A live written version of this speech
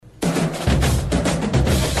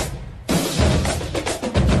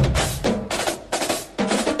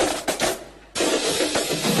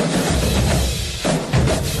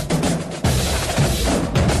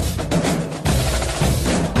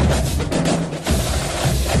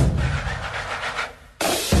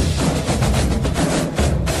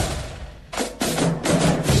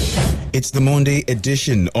It's the Monday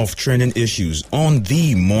edition of Trending Issues on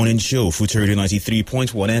the morning show, Future Radio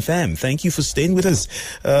 93.1 FM. Thank you for staying with us.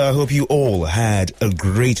 I hope you all had a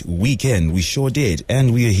great weekend. We sure did.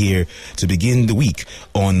 And we are here to begin the week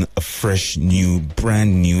on a fresh, new,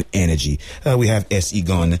 brand new energy. We have S.E.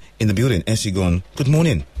 Gunn in the building. S.E. Gunn, good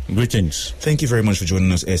morning. Greetings. Thank you very much for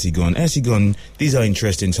joining us, S.E. Gunn. S.E. Gunn, these are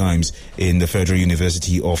interesting times in the Federal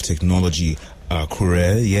University of Technology,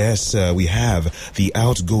 Akure. Yes, we have the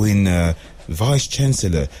outgoing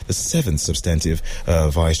Vice-Chancellor, the seventh substantive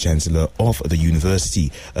Vice-Chancellor of the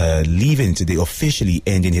university, leaving today, officially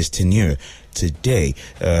ending his tenure today.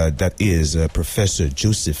 That is Professor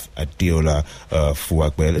Joseph Adeola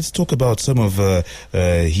Fuakbe. Let's talk about some of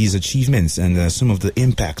his achievements and some of the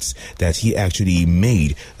impacts that he actually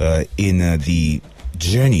made in the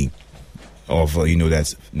journey of,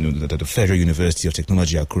 that the Federal University of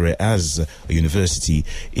Technology, Akure, as a university,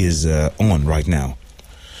 is on right now.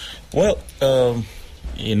 Well,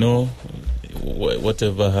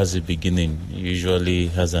 whatever has a beginning usually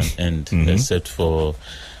has an end, except for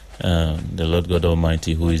the Lord God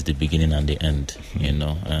Almighty, who is the beginning and the end,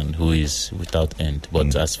 and who is without end.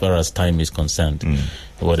 But as far as time is concerned,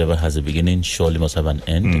 whatever has a beginning surely must have an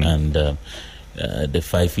end. And the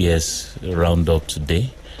 5 years round up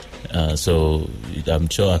today. So I'm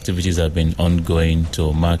sure activities have been ongoing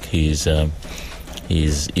to mark his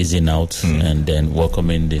easing out and then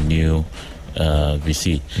welcoming the new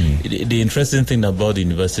VC. The interesting thing about the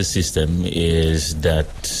university system is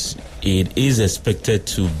that it is expected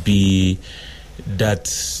to be that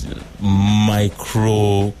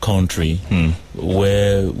micro country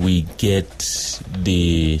where we get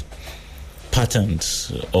the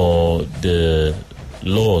patterns or the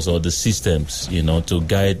laws or the systems, to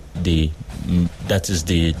guide the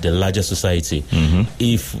larger society.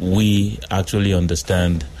 If we actually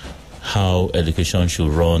understand how education should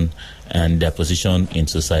run and their position in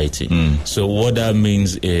society. So what that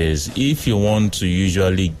means is, if you want to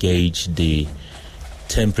usually gauge the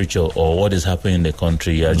temperature or what is happening in the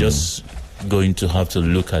country, you are just going to have to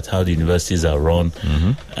look at how the universities are run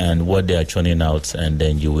and what they are churning out, and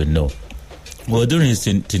then you will know. Well, during his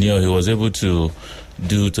tenure, he was able to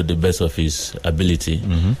do to the best of his ability,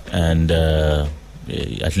 and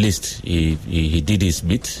at least he did his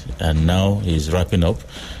bit, and now he's wrapping up.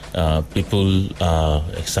 People are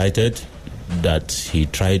excited that he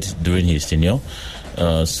tried during his tenure.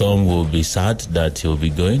 Some will be sad that he'll be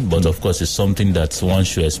going, but of course it's something that one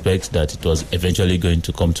should expect, that it was eventually going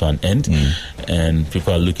to come to an end, and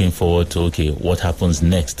people are looking forward to, what happens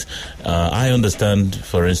next. I understand,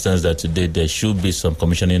 for instance, that today there should be some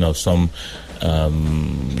commissioning of some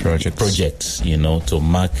projects, to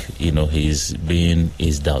mark, his being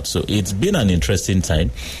eased out. So it's been an interesting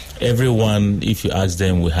time. Everyone, if you ask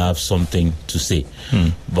them, will have something to say.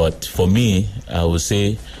 But for me, I would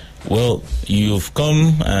say, well, you've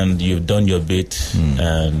come and you've done your bit,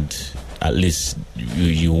 and at least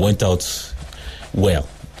you went out well,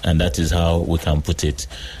 and that is how we can put it.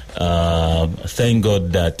 Thank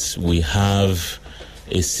God that we have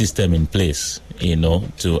a system in place,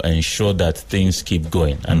 to ensure that things keep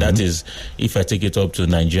going. And that is, if I take it up to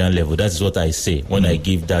Nigerian level, that is what I say when I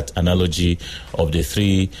give that analogy of the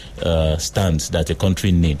three stands that a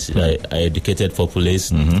country needs: an educated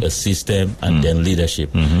populace, a system, and then leadership.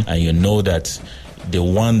 And you know that the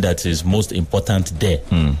one that is most important there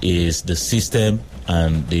is the system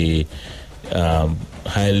and the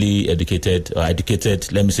highly educated, or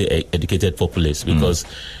educated, let me say educated populace, because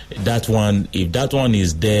that one, if that one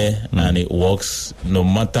is there and it works, no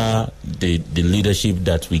matter the leadership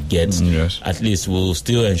that we get, at least we'll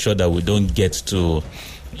still ensure that we don't get to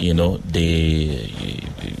the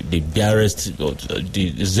barest,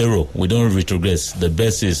 the zero. We don't retrogress. The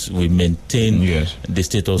best is we maintain the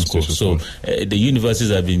status quo. So the universities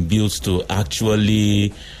have been built to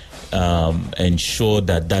actually ensure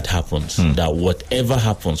that happens, that whatever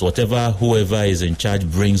happens, whoever is in charge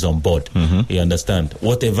brings on board, you understand,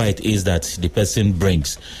 whatever it is that the person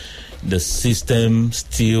brings, the system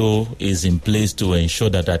still is in place to ensure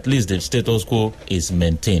that at least the status quo is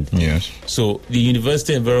maintained. So the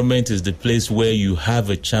university environment is the place where you have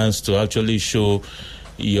a chance to actually show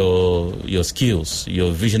your skills,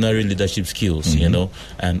 your visionary leadership skills,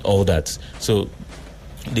 and all that. So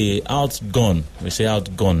the outgone, we say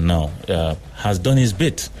outgone now, has done his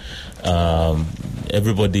bit.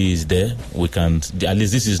 Everybody is there. We can, at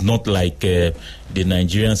least this is not like the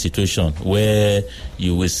Nigerian situation where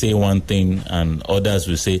you will say one thing and others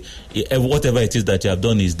will say whatever it is that you have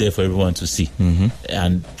done is there for everyone to see.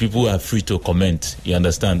 And people are free to comment, you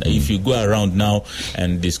understand. If you go around now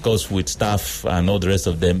and discuss with staff and all the rest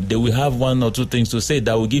of them, they will have one or two things to say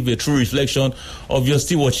that will give a true reflection of your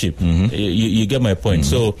stewardship. You get my point.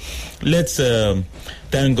 So let's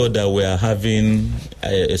thank God that we are having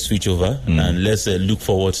a switchover, and let's look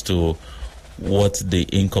forward to what the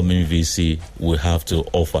incoming VC will have to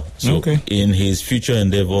offer. So in his future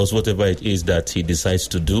endeavors, whatever it is that he decides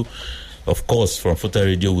to do, of course, from Futa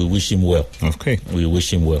Radio, we wish him well. Okay. We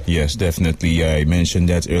wish him well. Yes, definitely. I mentioned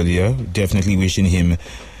that earlier. Definitely wishing him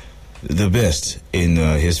the best in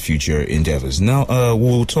his future endeavors. Now,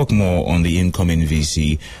 we'll talk more on the incoming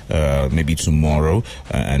VC maybe tomorrow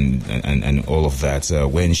and all of that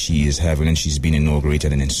when she's been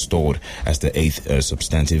inaugurated and installed as the 8th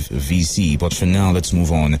substantive VC. But for now, let's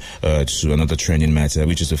move on to another trending matter,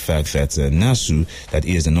 which is the fact that NASU, that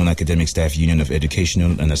is the Non-Academic Staff Union of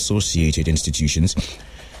Educational and Associated Institutions,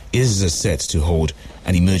 is set to hold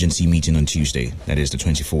an emergency meeting on Tuesday, that is the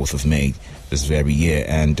 24th of May this very year.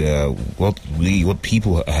 And what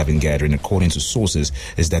people have been gathering, according to sources,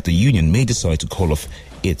 is that the union may decide to call off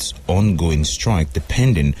its ongoing strike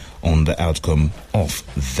depending on the outcome of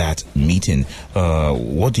that meeting.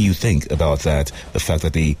 What do you think about that? The fact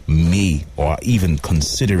that they may, or even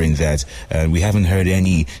considering that, we haven't heard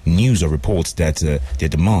any news or reports that their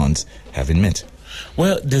demands have been met.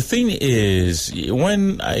 Well, the thing is,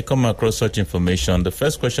 when I come across such information, the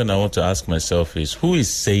first question I want to ask myself is, who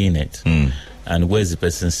is saying it? And where is the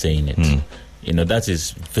person saying it? You know, that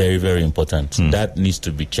is very, very important. That needs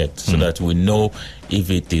to be checked so that we know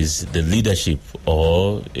if it is the leadership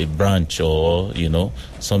or a branch or, you know,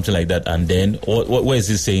 something like that. And then where is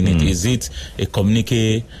he saying it? Is it a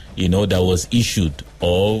communique, you know, that was issued,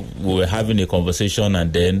 or we were having a conversation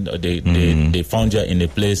and then they found you in a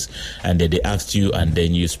place and then they asked you and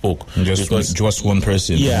then you spoke? Just one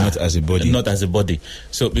person, not as a body. Not as a body.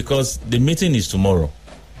 So because the meeting is tomorrow.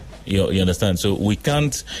 You understand? So we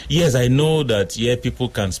can't. Yes, I know that. Yeah, people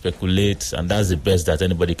can speculate, and that's the best that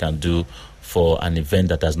anybody can do for an event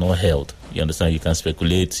that has not held. You understand? You can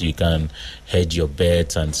speculate, you can hedge your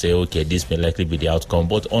bets and say, okay, this may likely be the outcome.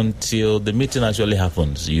 But until the meeting actually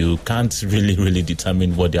happens, you can't really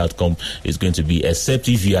determine what the outcome is going to be, except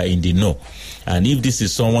if you are in the know. And if this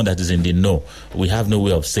is someone that is in the know, we have no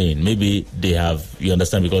way of saying. Maybe they have, you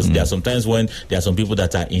understand, because there are sometimes when there are some people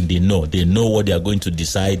that are in the know. They know what they are going to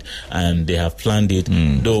decide and they have planned it.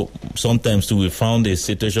 Though sometimes too, we found a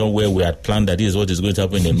situation where we had planned that this is what is going to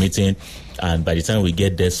happen in the meeting, and by the time we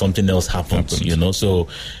get there, something else happens. You know. So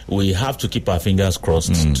we have to keep our fingers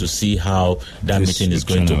crossed to see how that meeting is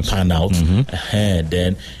going to pan out. And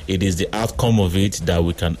then it is the outcome of it that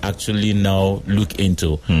we can actually now look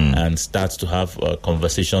into and start to have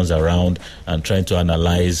conversations around and trying to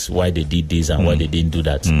analyze why they did this and why they didn't do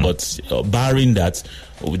that. But barring that,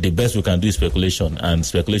 the best we can do is speculation, and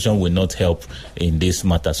speculation will not help in this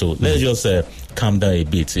matter. So let's just calm down a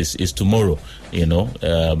bit. It's tomorrow, you know.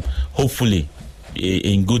 Hopefully,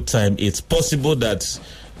 in good time. It's possible that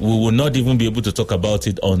we will not even be able to talk about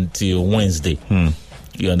it until Wednesday.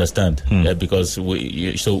 You understand? Because so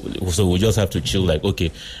we just have to chill. Like,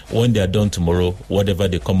 okay, when they are done tomorrow, whatever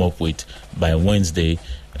they come up with by Wednesday,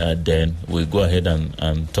 then we'll go ahead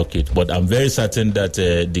and talk it. But I'm very certain that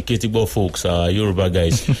the Ketibo folks, Yoruba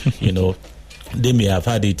guys, you know, they may have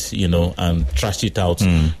had it, you know, and trashed it out,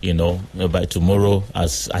 you know, by tomorrow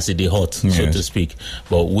as a day hot, so to speak.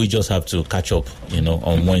 But we just have to catch up, you know,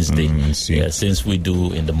 on Wednesday, since we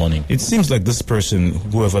do in the morning. It seems like this person,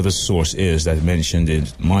 whoever the source is that mentioned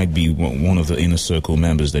it, might be one of the inner circle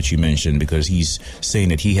members that you mentioned, because he's saying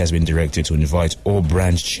that he has been directed to invite all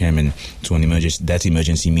branch chairmen to an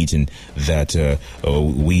emergency meeting that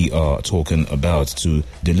we are talking about, to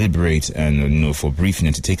deliberate and, you know, for briefing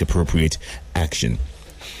and to take appropriate action.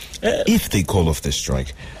 If they call off the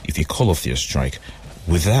strike,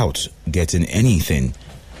 without getting anything,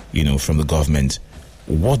 you know, from the government,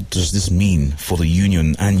 what does this mean for the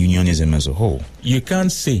union and unionism as a whole? You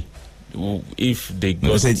can't say if they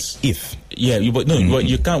got. I said if. Yeah, but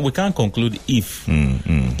you can't. We can't conclude if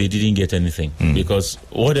they didn't get anything, because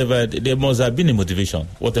whatever, there must have been a motivation.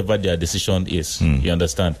 Whatever their decision is, you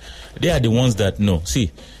understand. They are the ones that know.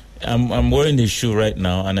 See, I'm wearing the shoe right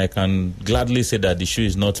now, and I can gladly say that the shoe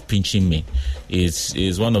is not pinching me.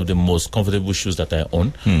 It's one of the most comfortable shoes that I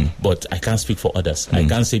own, but I can't speak for others. I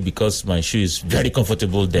can't say because my shoe is very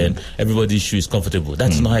comfortable, then everybody's shoe is comfortable.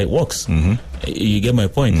 That's not how it works. You get my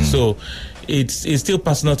point? So it's still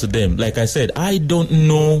personal to them. Like I said, I don't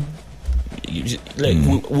know. Like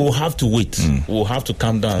we'll have to wait. We'll have to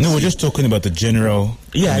calm down. No, we're just talking about the general.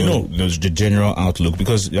 Yeah, I know the general outlook,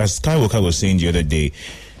 because as Skywalker was saying the other day,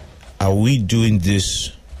 are we doing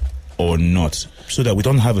this or not? So that we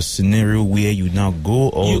don't have a scenario where you now go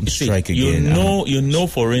on strike again. You know,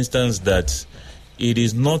 for instance, that it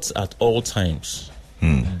is not at all times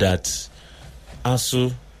that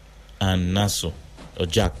ASU and NASU or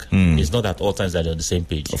Jack is not at all times that they're on the same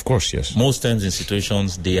page. Of course, yes. Most times in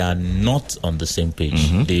situations they are not on the same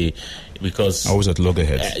page. Because always at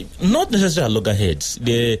loggerheads. Not necessarily at loggerheads.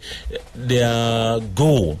 Their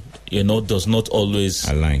goal, does not always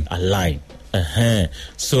align.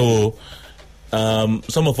 So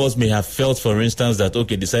some of us may have felt, for instance, that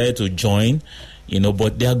decided to join,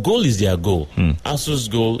 but their goal is their goal. ASU's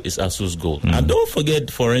goal is ASU's goal. And don't forget,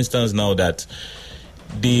 for instance, now that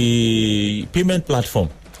the payment platform,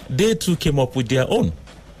 they too came up with their own,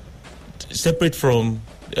 separate from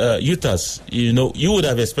UTAS. You would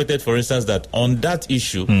have expected, for instance, that on that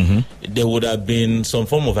issue there would have been some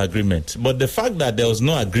form of agreement. But the fact that there was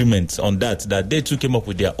no agreement on that they too came up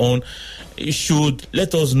with their own, it should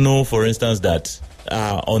let us know, for instance, that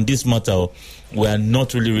on this matter we are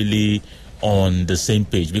not really on the same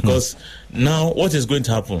page. Because now what is going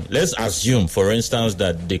to happen? Let's assume, for instance,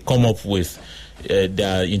 that they come up with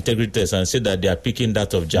their integrity test and say that they are picking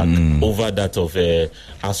that of Jack over that of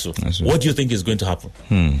ASU. What do you think is going to happen?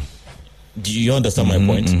 Do you understand my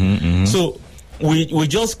point? So we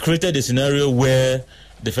just created a scenario where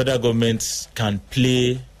the federal government can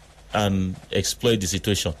play and exploit the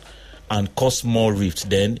situation and cause more rift.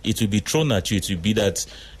 Then it will be thrown at you. It will be that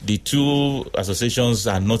the two associations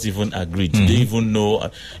are not even agreed. They even know,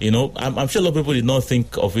 I'm sure a lot of people did not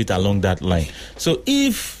think of it along that line. So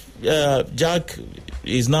if Jack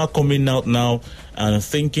is now coming out now and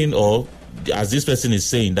thinking, or as this person is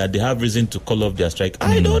saying, that they have reason to call off their strike,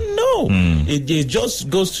 I don't know. It just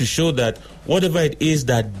goes to show that whatever it is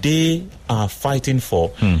that they are fighting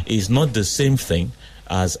for is not the same thing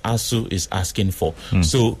as ASU is asking for.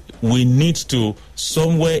 So we need to,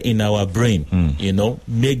 somewhere in our brain,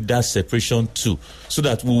 make that separation too, so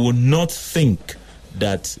that we will not think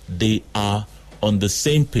that they are on the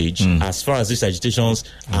same page as far as these agitations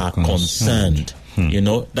are concerned.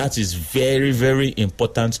 That is very, very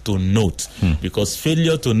important to note, because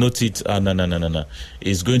failure to note it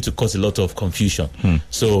is going to cause a lot of confusion.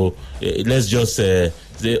 So let's just say,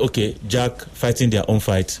 okay, Jack fighting their own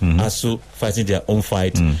fight, ASU fighting their own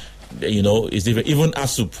fight. Is even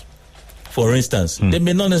ASUP, for instance, they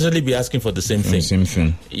may not necessarily be asking for the same thing. Same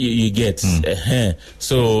thing. You get.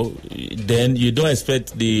 So then you don't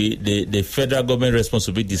expect the federal government response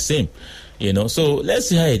to be the same. So let's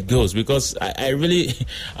see how it goes, because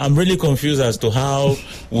I'm really confused as to how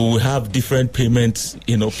we will have different payment,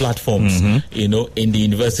 platforms, in the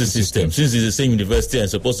university system, since it's the same university and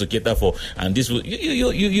supposed to cater for, and this will,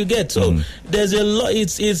 you get. So there's a lot.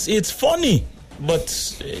 It's funny, but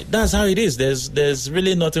that's how it is. There's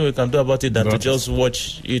really nothing we can do about it than to just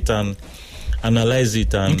watch it and analyze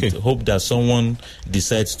it and hope that someone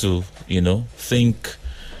decides to, think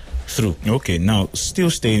through. Okay, now still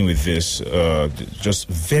staying with this, just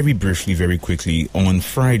very briefly, very quickly, on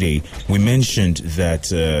Friday we mentioned that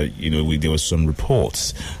there was some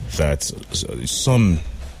reports that some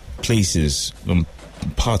places,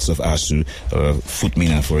 parts of ASU,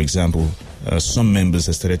 Futmina, for example, some members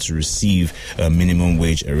have started to receive minimum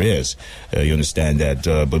wage arrears. You understand that?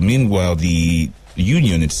 But meanwhile, the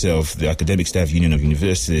union itself, the Academic Staff Union of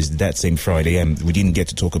Universities, that same Friday, and we didn't get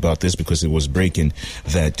to talk about this because it was breaking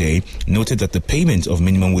that day, noted that the payment of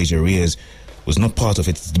minimum wage arrears was not part of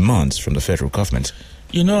its demands from the federal government.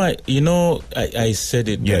 I said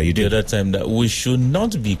it the other time that we should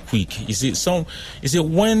not be quick.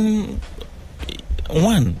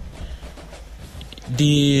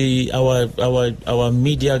 Our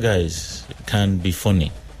media guys can be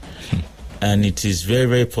funny, and it is very,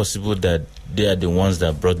 very possible that they are the ones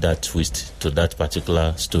that brought that twist to that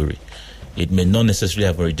particular story. It may not necessarily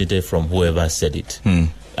have originated from whoever said it.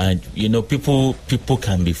 And people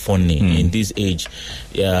can be funny in this age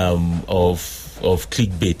of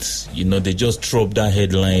clickbait. They just throw up that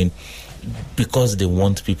headline because they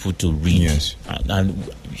want people to read. Yes.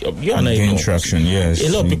 And you and I gain traction. Yes.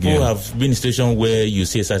 A lot of people have been in a situation where you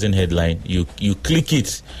see a certain headline, you click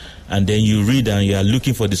it, and then you read and you are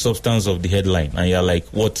looking for the substance of the headline, and you're like,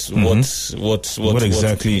 what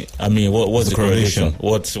exactly? What's the correlation?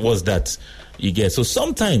 What's that? You get. So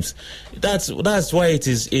sometimes that's why it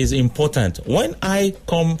is important. When I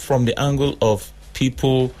come from the angle of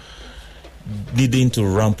people needing to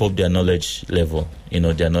ramp up their knowledge level,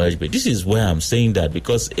 their knowledge base. This is where I'm saying that,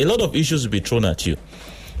 because a lot of issues will be thrown at you,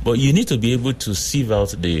 but you need to be able to sieve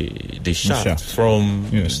out the shaft from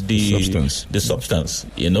the substance.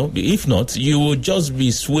 If not, you will just be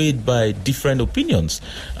swayed by different opinions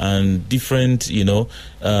and different,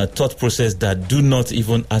 thought process that do not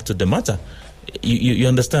even add to the matter. You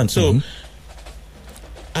understand? So,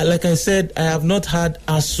 like I said, I have not had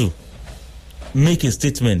ASUU make a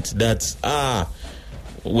statement that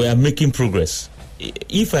we are making progress.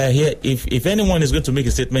 If anyone is going to make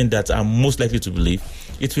a statement that I'm most likely to believe,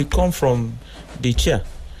 it will come from the chair.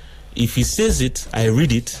 If he says it, I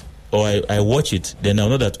read it or I watch it, then I'll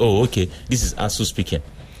know that, okay, this is ASUU speaking.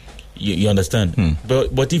 You understand?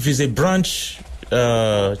 But if it's a branch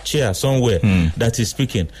chair somewhere that is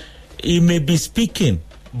speaking, he may be speaking,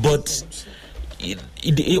 but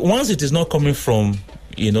once it is not coming from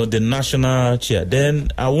the national chair, then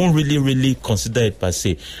I won't really consider it per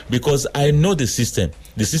se, because I know the system.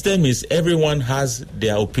 The system is everyone has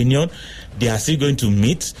their opinion. They are still going to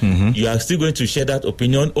meet. You are still going to share that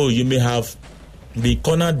opinion. You may have been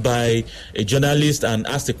cornered by a journalist and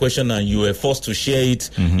asked a question and you were forced to share it.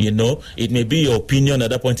 It may be your opinion at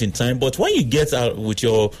that point in time, but when you get out with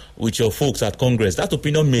your folks at Congress, that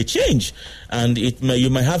opinion may change, and you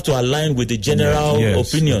might have to align with the general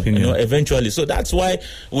opinion. Eventually. So that's why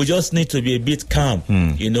we just need to be a bit calm,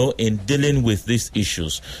 in dealing with these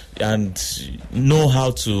issues, and know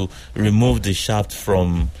how to remove the shaft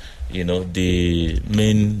from the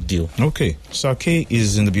main deal. Okay. Sake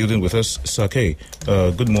is in the building with us. Sake,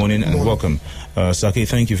 good morning and welcome. Sake,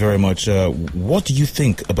 thank you very much. What do you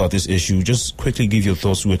think about this issue? Just quickly give your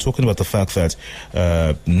thoughts. We're talking about the fact that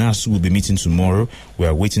NASUU will be meeting tomorrow. We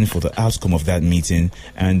are waiting for the outcome of that meeting,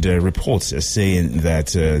 and reports are saying that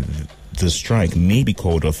the strike may be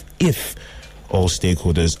called off if all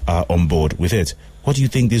stakeholders are on board with it. What do you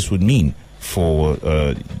think this would mean for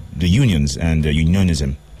the unions and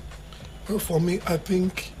unionism? Well, for me, I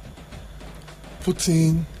think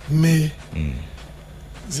putting May,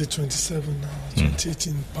 is it 27 now, 28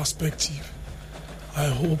 in perspective, I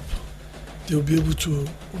hope they'll be able to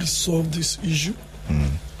resolve this issue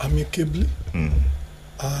amicably.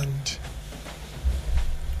 And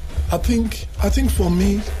I think for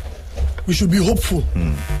me, we should be hopeful.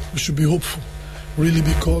 We should be hopeful, really,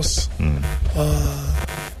 because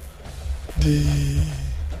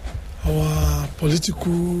our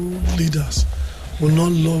political leaders will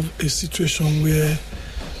not love a situation where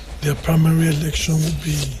their primary election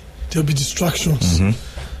there'll be distractions,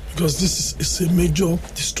 because this is a major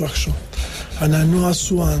distraction. And I know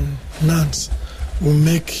ASUU and NANS will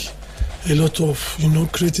make a lot of,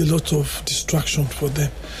 create a lot of distraction for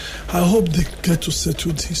them. I hope they get to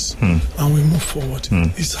settle this and we move forward.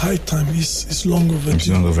 It's high time. It's long overdue. It's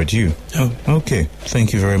long overdue. Yeah. Okay.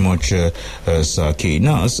 Thank you very much, Sake.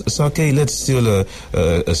 Now, Sake, let's still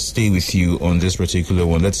stay with you on this particular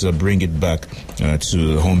one. Let's bring it back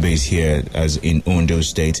to home base here, as in Ondo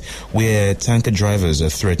State, where tanker drivers are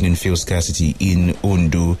threatening fuel scarcity in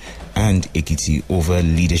Ondo and Ekiti over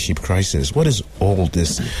leadership crisis. What is all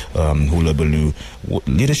this hullabaloo?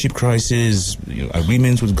 Leadership crisis,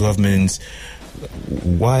 agreements with governments.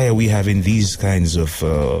 Why are we having these kinds of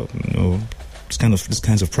these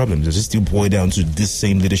kinds of problems? Does it still boil down to this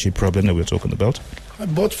same leadership problem that we're talking about? I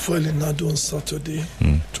bought fuel in Nado on Saturday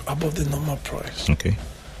to above the normal price. Okay.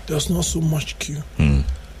 There was not so much queue.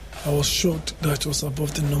 I was shocked that it was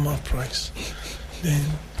above the normal price. Then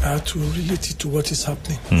I had to relate it to what is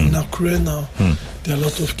happening. In Akure now, there are a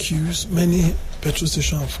lot of queues. Many petrol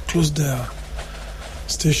stations have closed their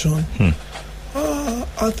station.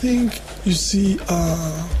 I think, you see,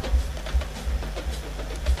 I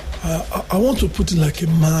want to put it like a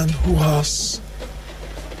man who has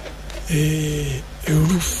a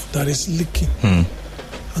roof that is leaking.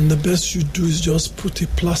 And the best you do is just put a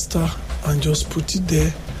plaster and just put it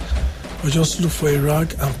there. Or just look for a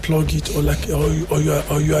rag and plug it, or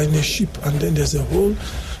you are in a ship and then there's a hole. You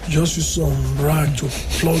just use some rag to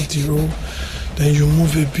plug the hole. Then you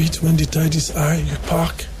move a bit. When the tide is high, you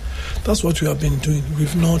park. That's what we have been doing.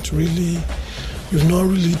 We've not really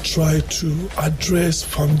tried to address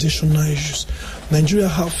foundational issues. Nigeria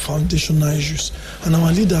have foundational issues, and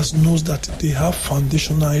our leaders knows that they have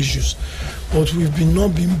foundational issues, but we've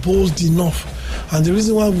not been bold enough. And the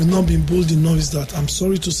reason why we've not been bold enough is that, I'm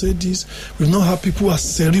sorry to say this, we've not had people who are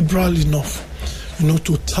cerebral enough,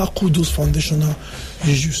 to tackle those foundational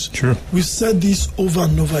issues. Sure. We've said this over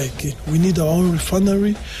and over again. We need our own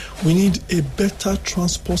refinery. We need a better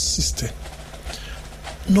transport system,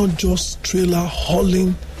 not just trailer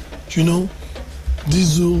hauling,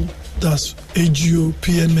 diesel that's AGO,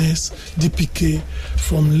 PMS, DPK,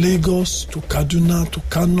 from Lagos to Kaduna to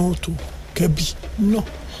Kano to Kebbi. No.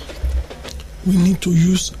 We need to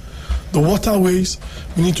use the waterways,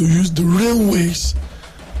 we need to use the railways.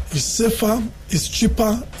 It's safer, it's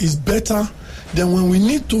cheaper, it's better than when we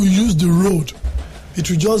need to use the road. It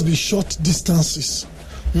will just be short distances.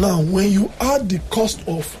 Now, when you add the cost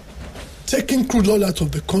of taking crude oil out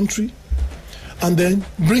of the country and then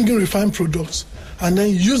bringing refined products and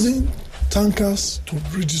then using tankers to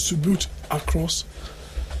redistribute across,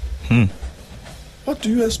 what do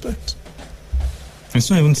you expect? It's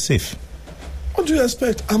not even safe. What do you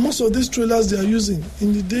expect? And most of these trailers they are using,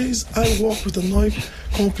 in the days I worked with an oil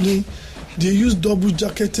company, they use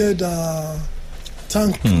double-jacketed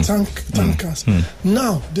tankers.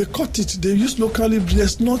 Now, they cut it. They use locally.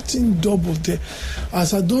 There's nothing double there.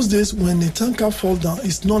 As at those days, when a tanker falls down,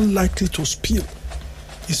 it's not likely to spill.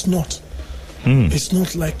 It's not. It's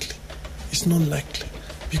not likely. It's not likely.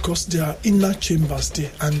 Because there are inner chambers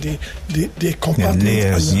there, and they compartment.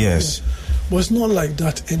 Layers, yes. But it's not like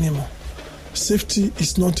that anymore. Safety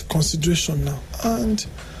is not a consideration now. And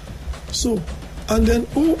so, and then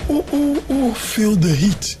who feel the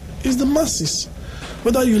heat? It's the masses.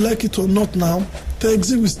 Whether you like it or not now, the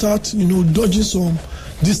exit will start, dodging some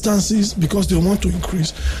distances because they want to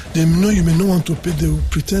increase. They know you may not want to pay. They will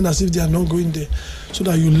pretend as if they are not going there, so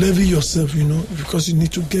that you levy yourself, because you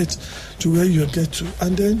need to get to where you get to.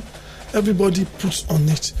 And then everybody puts on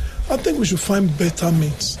it. I think we should find better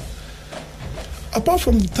means. Apart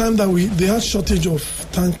from the time that they had shortage of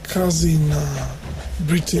tankers in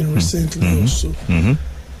Britain recently also,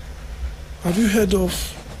 have you heard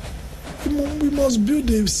of, we must build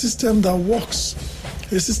a system that works.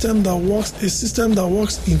 A system that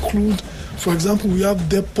works include, for example, we have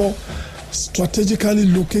depot strategically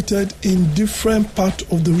located in different parts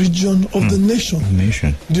of the region of the nation.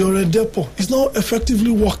 The Ore depot is not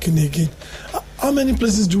effectively working again. How many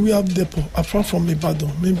places do we have depot apart from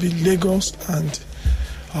Ibadan? Maybe Lagos and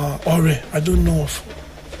Ore. I don't know of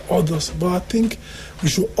others, but I think we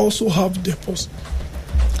should also have depots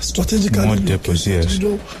strategically more located, depots, yes.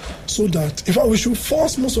 so that, in fact, we should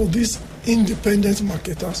force most of these independent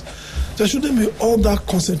marketers. There shouldn't be all that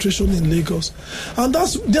concentration in Lagos, and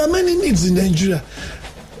there are many needs in Nigeria.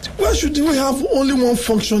 Why should we have only one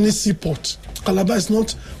functioning seaport? Calabar is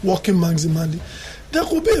not working maximally. There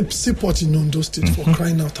could be a seaport in Ondo State for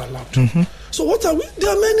crying out aloud. So what are we? There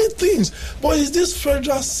are many things, but it's this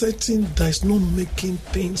federal setting that is not making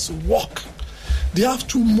things work. They have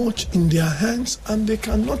too much in their hands and they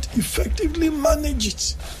cannot effectively manage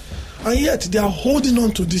it. And yet they are holding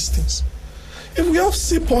on to these things. If we have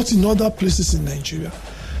seaports in other places in Nigeria,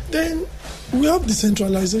 then we have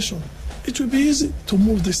decentralization. It will be easy to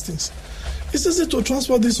move these things. It's easy to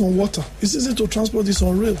transport this on water. It's easy to transport this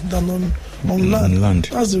on rail than on land.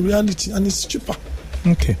 That's the reality, and it's cheaper.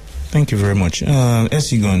 Okay. Thank you very much.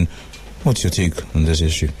 Esigon, what's your take on this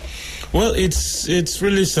issue? Well, it's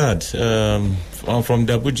really sad. From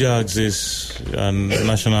the Abuja axis and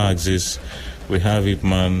national axis, we have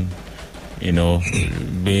Ipman,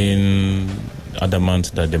 being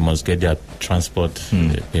adamant that they must get their transport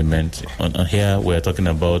payment. On here, we're talking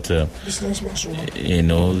about,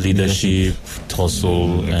 leadership,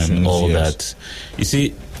 tussle, and all that. You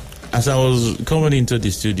see, as I was coming into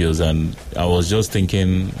the studios, and I was just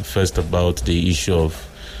thinking first about the issue of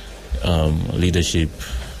leadership.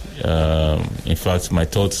 In fact, my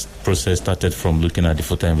thought process started from looking at the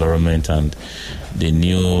photo environment and the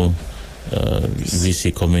new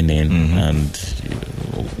VC coming in and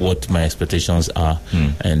what my expectations are.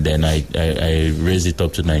 And then I raised it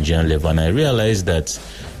up to Nigerian level, and I realized that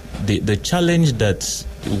the challenge that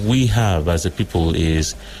we have as a people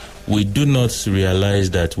is we do not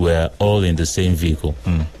realize that we're all in the same vehicle.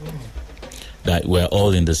 That we're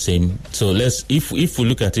all in the same. So if we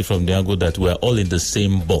look at it from the angle that we're all in the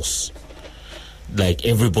same bus, like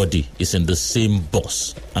everybody is in the same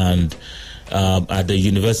bus, and at the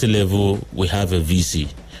university level we have a VC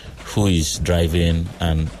who is driving,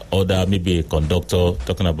 and other, maybe a conductor,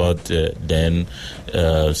 talking about then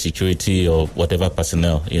security or whatever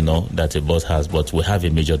personnel that a bus has. But we have a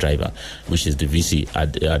major driver, which is the VC.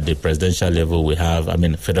 At the presidential level we have,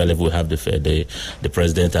 federal level we have the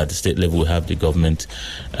president. At the state level we have the government,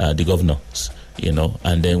 the governors,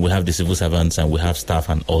 and then we have the civil servants, and we have staff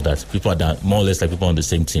and all that. People are more or less like people on the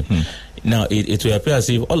same team. Now it will appear as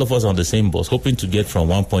if all of us are on the same bus, hoping to get from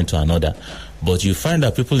one point to another. But you find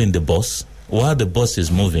that people in the bus, while the bus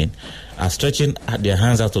is moving, are stretching their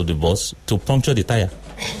hands out of the bus to puncture the tire.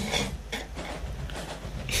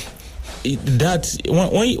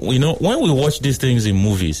 when we watch these things in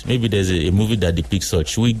movies, maybe there's a movie that depicts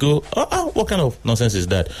such, we go, oh, what kind of nonsense is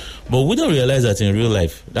that? But we don't realize that in real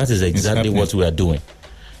life, that is exactly what we are doing.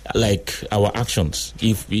 Like our actions,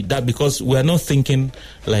 because we are not thinking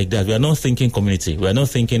like that. We are not thinking community. We are not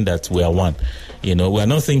thinking that we are one. We are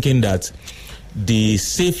not thinking that the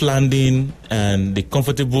safe landing and the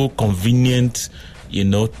comfortable, convenient,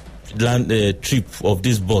 trip of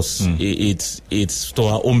this bus, it's to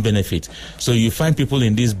our own benefit. So you find people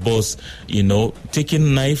in this bus,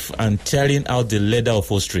 taking knife and tearing out the leather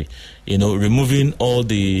upholstery, removing all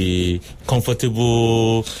the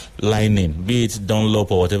comfortable lining, be it Dunlop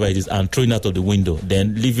or whatever it is, and throwing out of the window,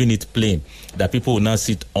 then leaving it plain that people will now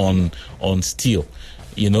sit on steel.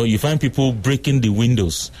 You find people breaking the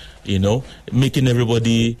windows, making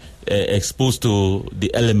everybody exposed to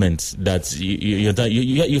the elements that you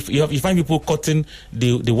find people cutting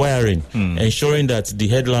the wiring, ensuring that the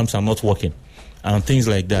headlamps are not working and things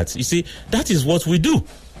like that. You see, that is what we do.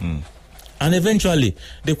 And eventually,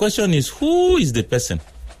 the question is, who is the person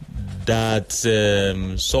that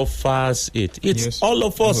suffers it? It's all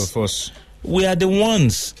of us. All of us. We are the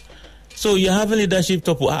ones. So you have a leadership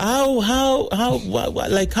top. What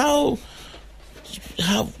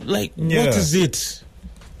is it?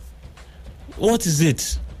 What is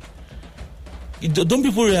it? Don't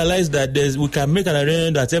people realize that we can make an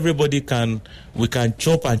arrangement that everybody we can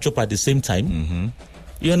chop and chop at the same time?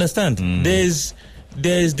 You understand?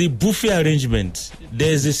 There's the buffet arrangement.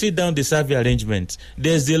 There's the sit down, the serve arrangement.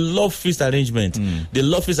 There's the love feast arrangement. The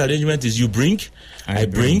love feast arrangement is you bring, I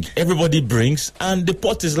bring, everybody brings, and the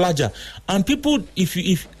pot is larger. And people, if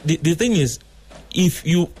the thing is,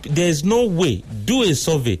 there's no way, do a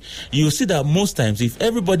survey, you see that most times if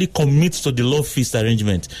everybody commits to the love feast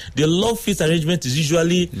arrangement, the love feast arrangement is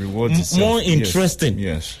usually more interesting.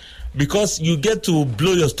 Yes. Because you get to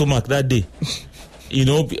blow your stomach that day.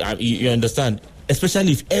 You understand?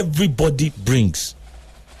 Especially if everybody brings.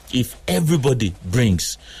 But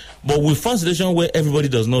we found a situation where everybody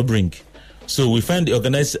does not bring. So we find the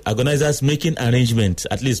organizers making arrangements,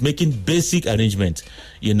 at least making basic arrangements,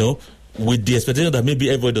 with the expectation that maybe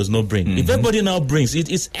everybody does not bring. If everybody now brings,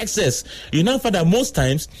 it's excess. You now find that most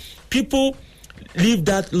times people leave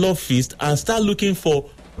that love feast and start looking for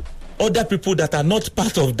other people that are not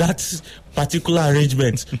part of that particular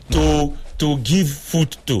arrangement to give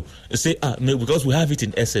food to. Say, because we have it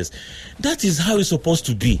in excess. That is how it's supposed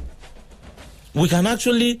to be. We can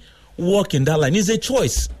actually walk in that line. It's a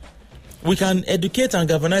choice. We can educate and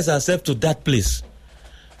galvanize ourselves to that place.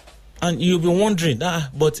 And you'll be wondering,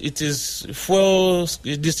 but it is fuel,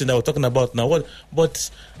 this thing that we're talking about now. What? But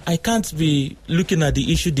I can't be looking at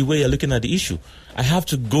the issue the way you're looking at the issue. I have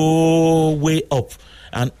to go way up.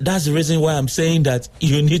 And that's the reason why I'm saying that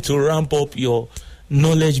you need to ramp up your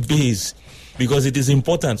knowledge base, because it is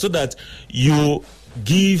important so that you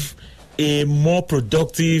give a more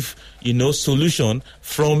productive, solution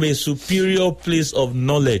from a superior place of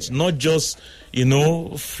knowledge, not just,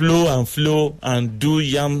 flow and do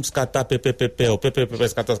yam scatter pepe or pepe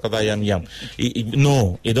scatter yam.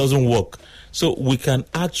 No, it doesn't work. So we can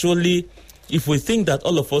actually, if we think that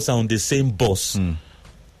all of us are on the same bus,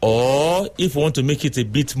 or if we want to make it a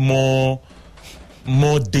bit more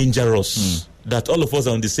dangerous, that all of us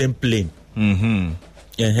are on the same plane. We're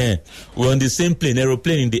on the same plane,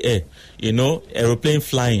 aeroplane in the air, aeroplane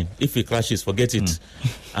flying. If it crashes, forget it.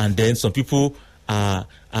 And then some people are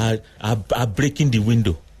breaking the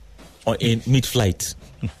window or in mid-flight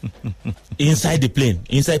inside plane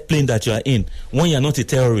that you are in, when you're not a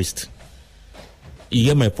terrorist. You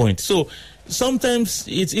get my point? So sometimes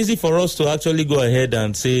it's easy for us to actually go ahead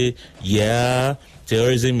and say,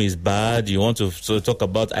 terrorism is bad. You want to talk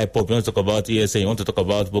about IPOB, you want to talk about ESA, you want to talk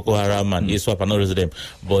about Boko Haram and ISWAP and all of them.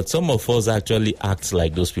 But some of us actually act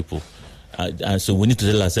like those people. And so we need to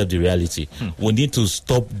tell ourselves the reality. We need to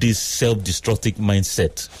stop this self-destructive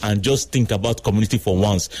mindset and just think about community for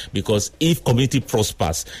once. Because if community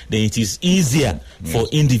prospers, then it is easier for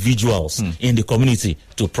individuals in the community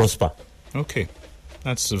to prosper. Okay.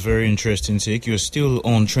 That's a very interesting take. You're still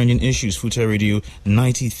on Trending Issues, Futa Radio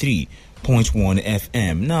 93.1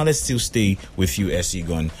 FM. Now let's still stay with you,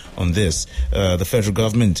 Esigon, on this. The federal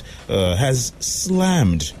government has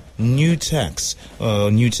slammed new tax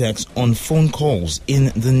on phone calls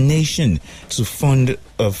in the nation to fund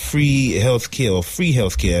free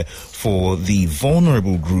healthcare for the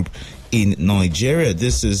vulnerable group in Nigeria.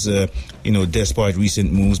 This is, despite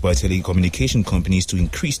recent moves by telecommunication companies to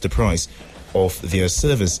increase the price of their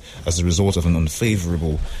service as a result of an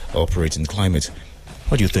unfavorable operating climate.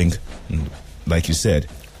 What do you think? Like you said,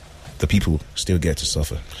 the people still get to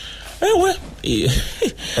suffer. Well,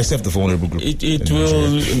 Except the vulnerable group. It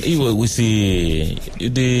will. We see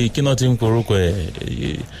the Kinotim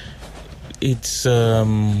Korokwe. It's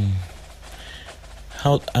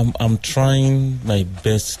how I'm trying my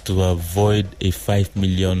best to avoid a 5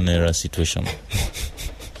 million naira situation.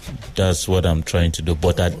 That's what I'm trying to do.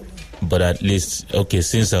 But at least, okay,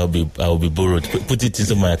 since I'll be borrowed, put it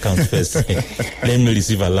into my account first. Let me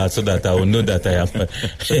receive a lot so that I will know that I am.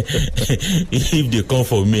 If they come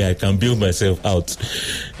for me, I can build myself out,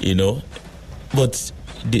 But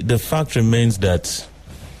the fact remains that,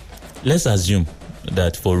 let's assume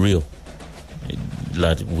that for real,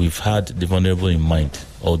 that we've had the vulnerable in mind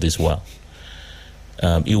all this while.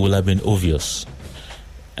 It will have been obvious.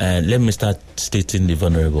 And let me start stating the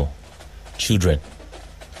vulnerable. Children,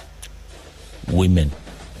 women,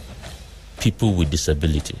 people with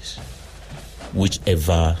disabilities,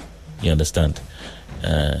 whichever, you understand.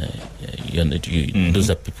 Those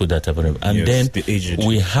are people that are vulnerable. And then the aged.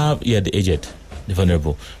 We have, the aged, the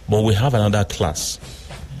vulnerable. But we have another class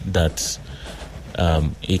that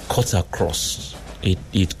it cuts across.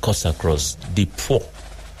 It cuts across the poor,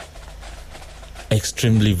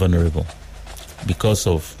 extremely vulnerable because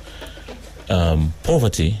of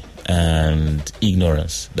poverty and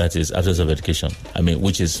ignorance, that is absence of education.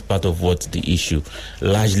 Which is part of what the issue,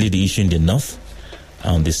 largely the issue in the north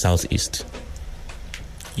and the southeast.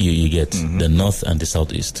 You get the north and the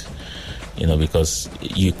southeast, because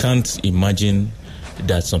you can't imagine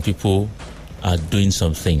that some people are doing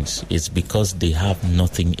some things. It's because they have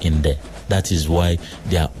nothing in there. That is why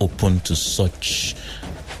they are open to such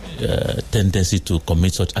tendency to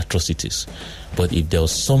commit such atrocities. But if there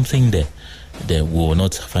was something there, then we will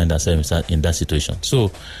not find ourselves in that situation.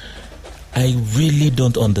 So I really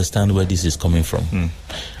don't understand where this is coming from.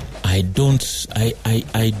 I don't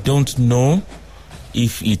know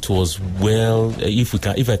if it was I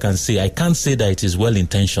can't say that it is well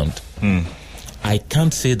intentioned. I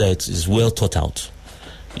can't say that it is well thought out.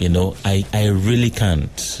 I really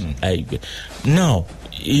can't. Now,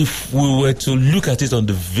 if we were to look at it on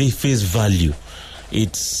the face value,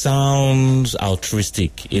 it sounds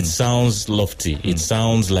altruistic. It sounds lofty. It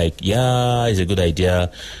sounds like, it's a good idea,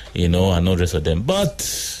 and all the rest of them.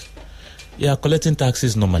 But, collecting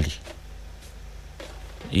taxes normally.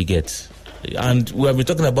 You get. And we have been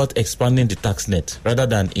talking about expanding the tax net rather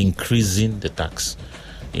than increasing the tax.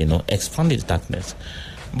 Expanding the tax net.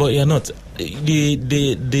 But you're not. The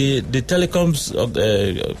telecoms,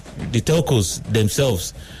 the telcos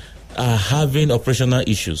themselves are having operational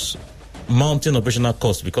issues, mounting operational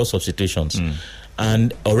costs because of situations.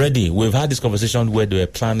 And already we've had this conversation where they were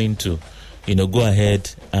planning to, go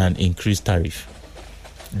ahead and increase tariff.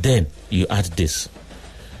 Then you add this.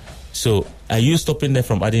 So are you stopping them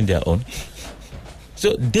from adding their own?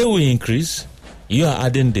 So they will increase. You are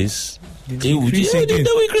adding this. They will increase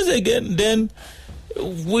again. Then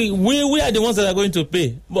we are the ones that are going to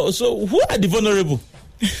pay. But so who are the vulnerable?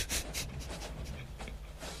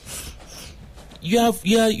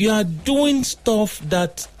 You are doing stuff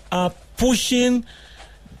that are increasing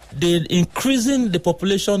the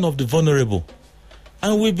population of the vulnerable.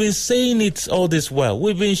 And we've been saying it all this while.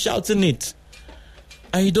 We've been shouting it.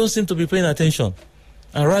 And you don't seem to be paying attention.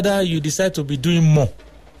 And rather you decide to be doing more.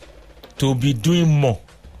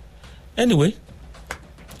 Anyway,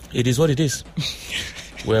 it is what it is.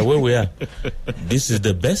 We're where we are. This is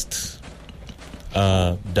the best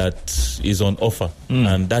that is on offer.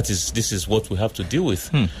 And this is what we have to deal with.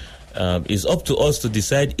 It's up to us to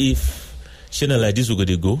decide if channel like this we're going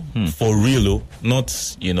to go for real, not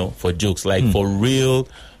for jokes, like for real,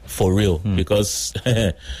 because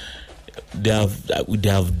they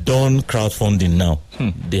have done crowdfunding now.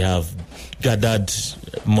 They have gathered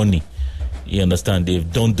money. You understand?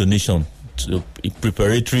 They've done donation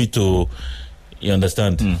preparatory to, you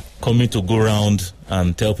understand, coming to go around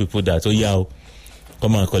and tell people that,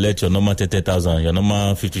 come and collect your normal 10,000, your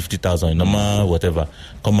normal 50,000, your normal whatever.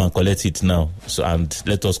 Come and collect it now. So, and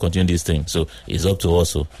let us continue this thing. So it's up to us.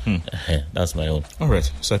 So that's my own. All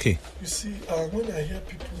right, Saki. You see, when I hear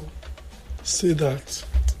people say that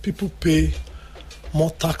people pay more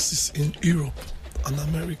taxes in Europe and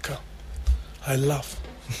America, I laugh.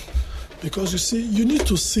 Because you see, you need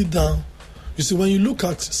to sit down. You see, when you look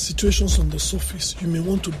at situations on the surface, you may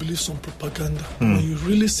want to believe some propaganda. When you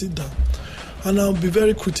really sit down, and I'll be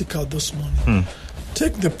very critical this morning.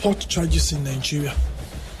 Take the port charges in Nigeria.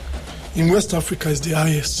 In West Africa, it's the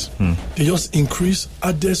highest. They just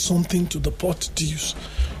added something to the port dues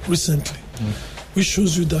recently, which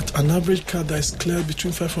shows you that an average car that is cleared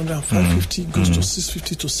between 500 and 550 goes to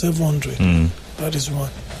 650 to 700. That is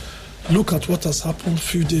one. Look at what has happened a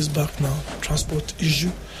few days back now. Transport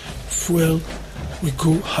issue. fuel will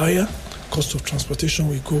go higher, cost of transportation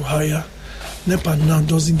will go higher. NEPA now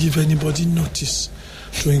doesn't give anybody notice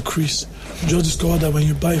to increase. You just discover that when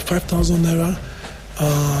you buy 5,000 naira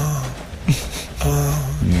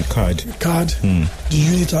card, the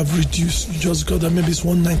unit have reduced. You just got that maybe it's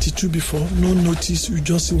 192 before, no notice, you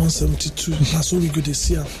just see 172. That's all we go to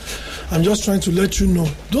see. I'm just trying to let you know,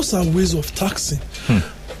 those are ways of taxing.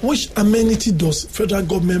 Which amenity does federal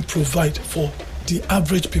government provide for the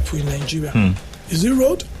average people in Nigeria? Is it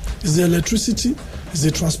road? Is it electricity? Is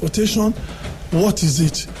it transportation? What is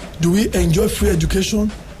it? Do we enjoy free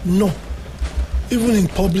education? No. Even in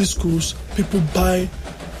public schools, people buy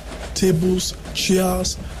tables,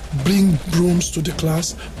 chairs, bring brooms to the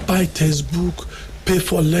class, buy textbook, pay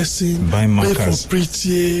for lesson, buy markers, pay for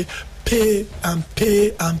pretty, pay and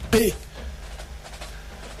pay and pay.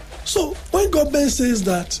 So when government says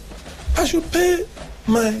that I should pay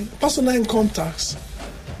my personal income tax,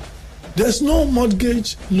 there's no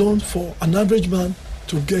mortgage loan for an average man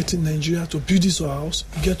to get in Nigeria to build his house.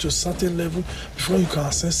 You get to a certain level before you can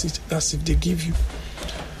access it. That's if they give you.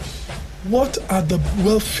 What are the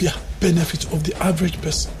welfare benefits of the average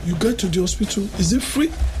person? You get to the hospital, is it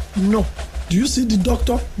free? No. Do you see the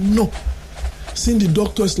doctor? No. Seeing the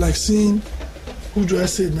doctor is like seeing, who do I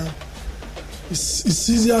say now? It's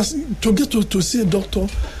easier to get to see a doctor.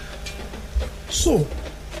 So,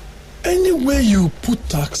 anywhere you put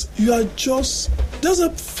tax, you are just... There's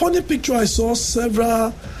a funny picture I saw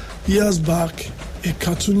several years back. A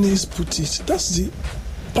cartoonist put it. That's the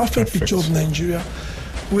perfect picture of Nigeria,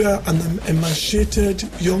 where an emaciated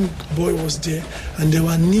young boy was there, and there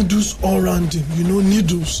were needles all around him. You know,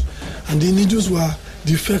 needles. And the needles were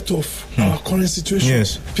the effect of our current situation.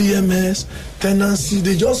 Yes. PMS, tenancy.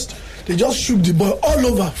 They just shook the boy all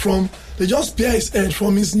over they just spear his head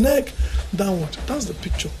from his neck downward. That's the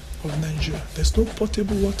picture of Nigeria. There's no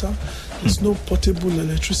potable water, there's no potable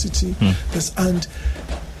electricity, and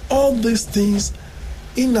all these things,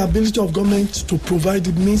 inability of government to provide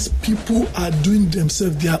it means people are doing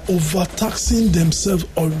themselves, they are overtaxing themselves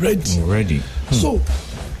already. So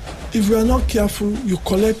if you are not careful, you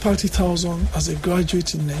collect 30,000 as a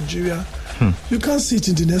graduate in Nigeria, you can't see it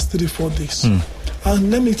in the next 3-4 days.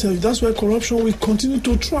 And let me tell you, that's why corruption will continue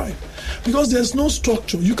to thrive. Because there's no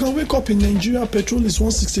structure. You can wake up in Nigeria, petrol is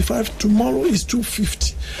 165, tomorrow is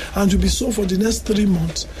 250, and you'll be so for the next 3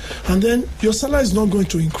 months. And then your salary is not going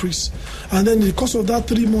to increase. And then in the course of that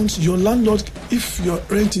 3 months, your landlord, if your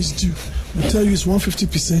rent is due, will tell you it's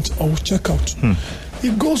 150% or will check out.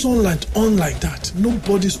 It goes on like that.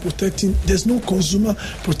 Nobody's protecting. There's no consumer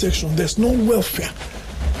protection. There's no welfare.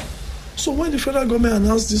 So when the federal government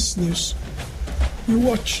announced this news, you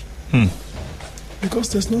watch.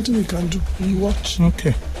 Because there's nothing we can do. You watch.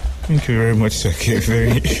 Okay. Thank you very much, Sake.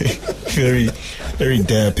 Very, very, very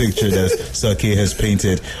dire picture that Sake has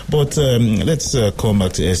painted. But let's come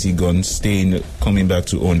back to Esigon, coming back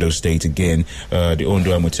to Ondo State again. The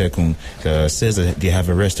Ondo Amotekun says that they have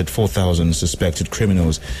arrested 4,000 suspected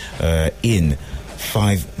criminals in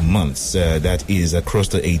 5 months. That is across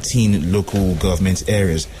the 18 local government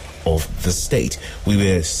areas of the state. We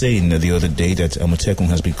were saying the other day that Amotekun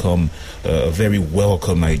has become a very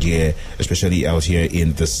welcome idea, especially out here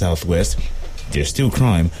in the southwest. There's still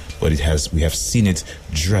crime, but we have seen it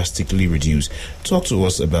drastically reduce. Talk to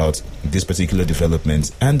us about this particular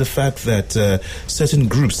development and the fact that certain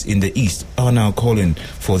groups in the east are now calling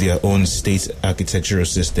for their own state architectural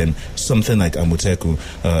system, something like Amotekun,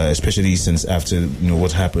 especially since after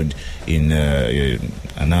what happened in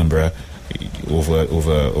Anambra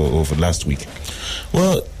over last week.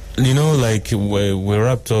 Well, like we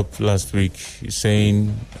wrapped up last week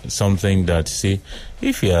saying something that,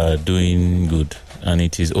 if you are doing good and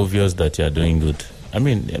it is obvious that you are doing good, I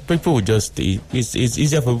mean, people will just, it's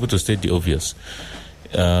easier for people to state the obvious.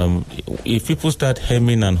 If people start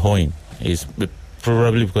hemming and hawing, it's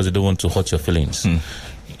probably because they don't want to hurt your feelings.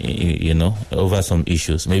 Over some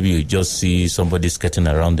issues. Maybe you just see somebody skirting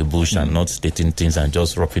around the bush and not stating things and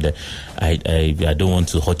just drop it there. I don't want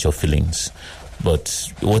to hurt your feelings.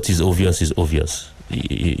 But what is obvious is obvious.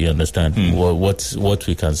 You understand? What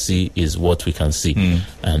we can see is what we can see.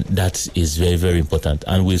 And that is very, very important.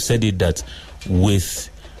 And we've said it that with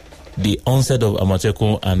the onset of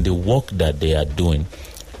Amotekun and the work that they are doing,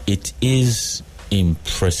 it is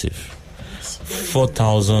impressive.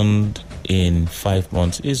 4,000 in 5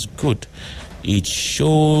 months is good. It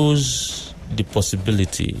shows the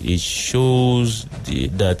possibility. It shows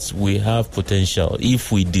that we have potential.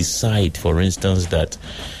 If we decide, for instance, that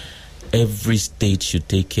every state should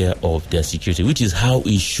take care of their security, which is how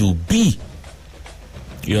it should be.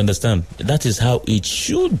 You understand? That is how it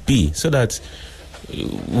should be, so that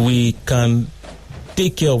we can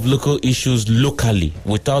take care of local issues locally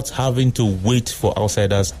without having to wait for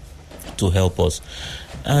outsiders to help us.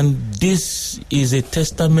 And this is a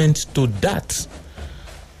testament to that.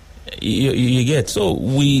 You get? So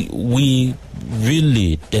we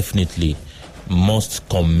really definitely must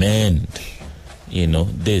commend,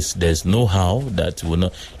 this. There's no how that will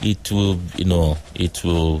not. It will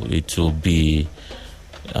be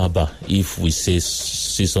if we see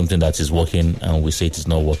something that is working and we say it is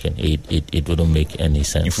not working, it wouldn't make any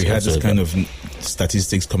sense. If we had this kind of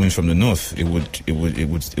statistics coming from the north, it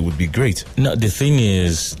would be great. Now the thing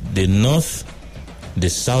is, the north, the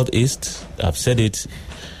southeast, I've said it,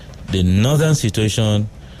 the northern situation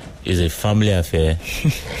is a family affair.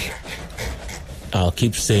 I'll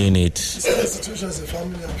keep saying it. The situation is a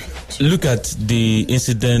family affair. Look at the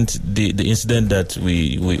incident, the incident that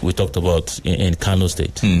we talked about in Kano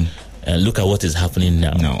State, and look at what is happening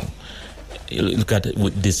now. No. Look at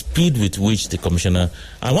the speed with which the commissioner.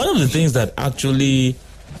 And one of the things that actually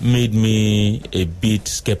made me a bit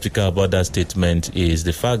skeptical about that statement is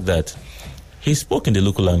the fact that he spoke in the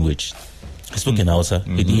local language. He spoke in Hausa.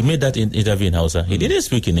 Mm-hmm. He made that interview in Hausa. He didn't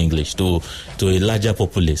speak in English to a larger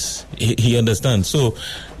populace. He understands. So,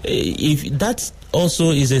 if that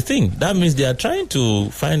also is a thing, that means they are trying to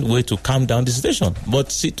find a way to calm down the situation.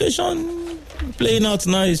 But situation playing out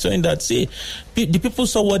now is showing that, the people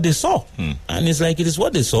saw what they saw, and it's like it is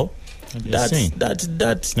what they saw that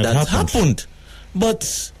happened.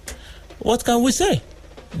 But what can we say?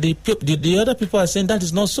 The other people are saying that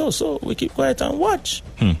is not so. So we keep quiet and watch.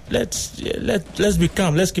 Let's be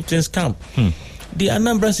calm. Let's keep things calm. The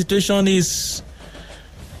Anambra situation is,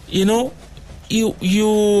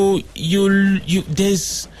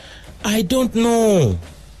 there's, I don't know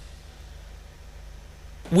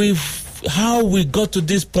with how we got to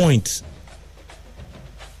this point,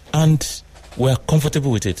 and we're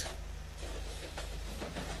comfortable with it.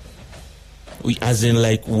 We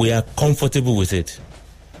are comfortable with it.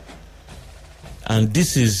 And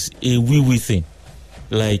this is a we thing,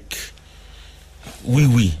 like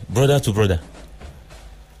we brother to brother,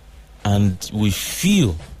 and we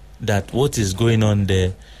feel that what is going on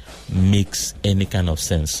there makes any kind of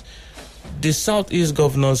sense. The Southeast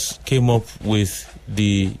governors came up with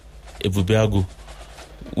the Ebube Agu,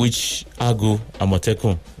 which Agu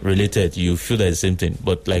Amotekun related. You feel that the same thing,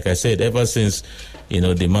 but like I said, ever since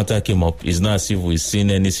the matter came up, it's not as if we've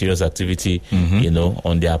seen any serious activity,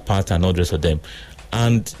 on their part and all the rest of them.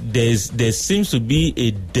 And there seems to be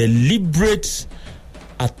a deliberate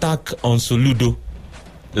attack on Soludo,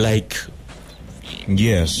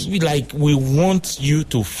 yes, like we want you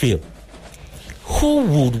to fail. Who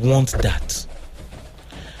would want that?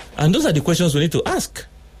 And those are the questions we need to ask.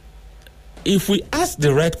 If we ask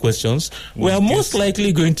the right questions, we are most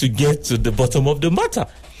likely going to get to the bottom of the matter.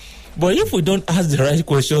 But if we don't ask the right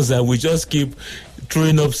questions and we just keep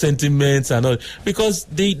throwing up sentiments and all, because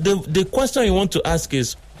the question you want to ask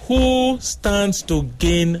is, who stands to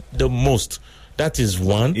gain the most? That is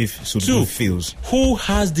one. If Soludo fails, who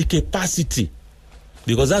has the capacity?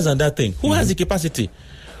 Because that's another thing. Who has the capacity?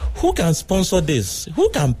 Who can sponsor this? Who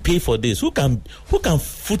can pay for this? Who can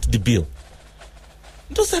foot the bill?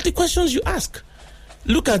 Those are the questions you ask.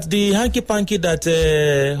 Look at the hanky-panky that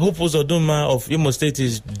Hope Uzodinma of Imo State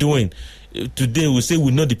is doing. Today we say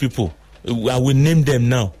we know the people. I will name them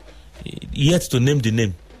now. Yet to name the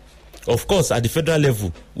name. Of course, at the federal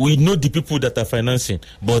level, we know the people that are financing.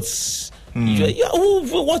 But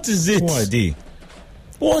what is it? Who are they?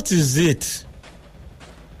 What is it?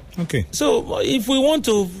 Okay. So if we want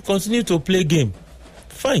to continue to play game,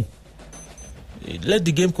 fine. Let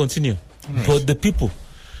the game continue. Right. But the people,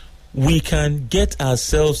 we can get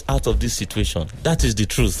ourselves out of this situation. That is the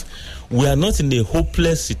truth. We are not in a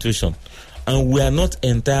hopeless situation, and we are not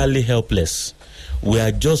entirely helpless. We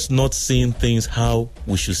are just not seeing things how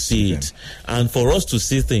we should see it. And for us to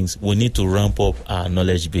see things, we need to ramp up our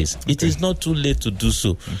knowledge base. It is not too late to do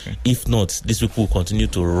so. If not, these people will continue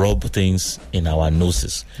to rub things in our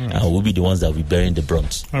noses, and we'll be the ones that will be bearing the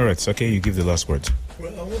brunt. All right, so, okay, you give the last word.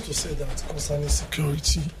 Well, I want to say that concerning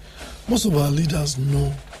security, most of our leaders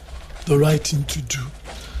know the right thing to do.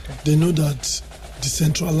 They know that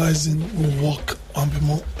decentralizing will work and be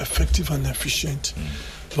more effective and efficient.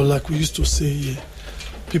 But like we used to say here,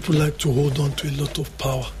 people like to hold on to a lot of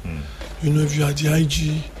power. If you are the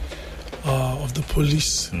IG of the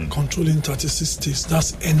police controlling 36 states,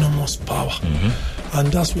 that's enormous power. And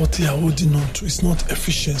that's what they are holding on to. It's not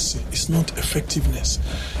efficiency, it's not effectiveness.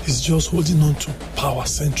 It's just holding on to power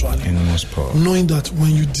centrally. Enormous power. Knowing that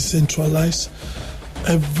when you decentralize,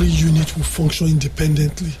 every unit will function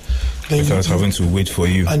independently. Without having to wait for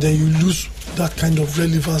you. And then you lose that kind of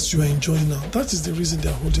relevance you are enjoying now. That is the reason they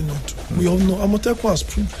are holding on to. We all know Amotekun has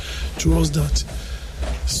proved to us that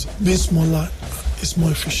being smaller is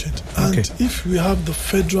more efficient. And if we have the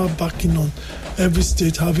federal backing on every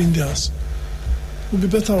state having theirs, we'll be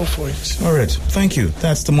better off for it. All right. Thank you.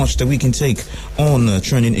 That's the much that we can take on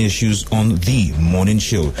trending issues on the morning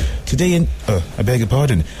show. Today, I beg your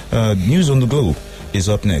pardon, News on the Globe is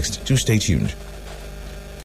up next. Do stay tuned.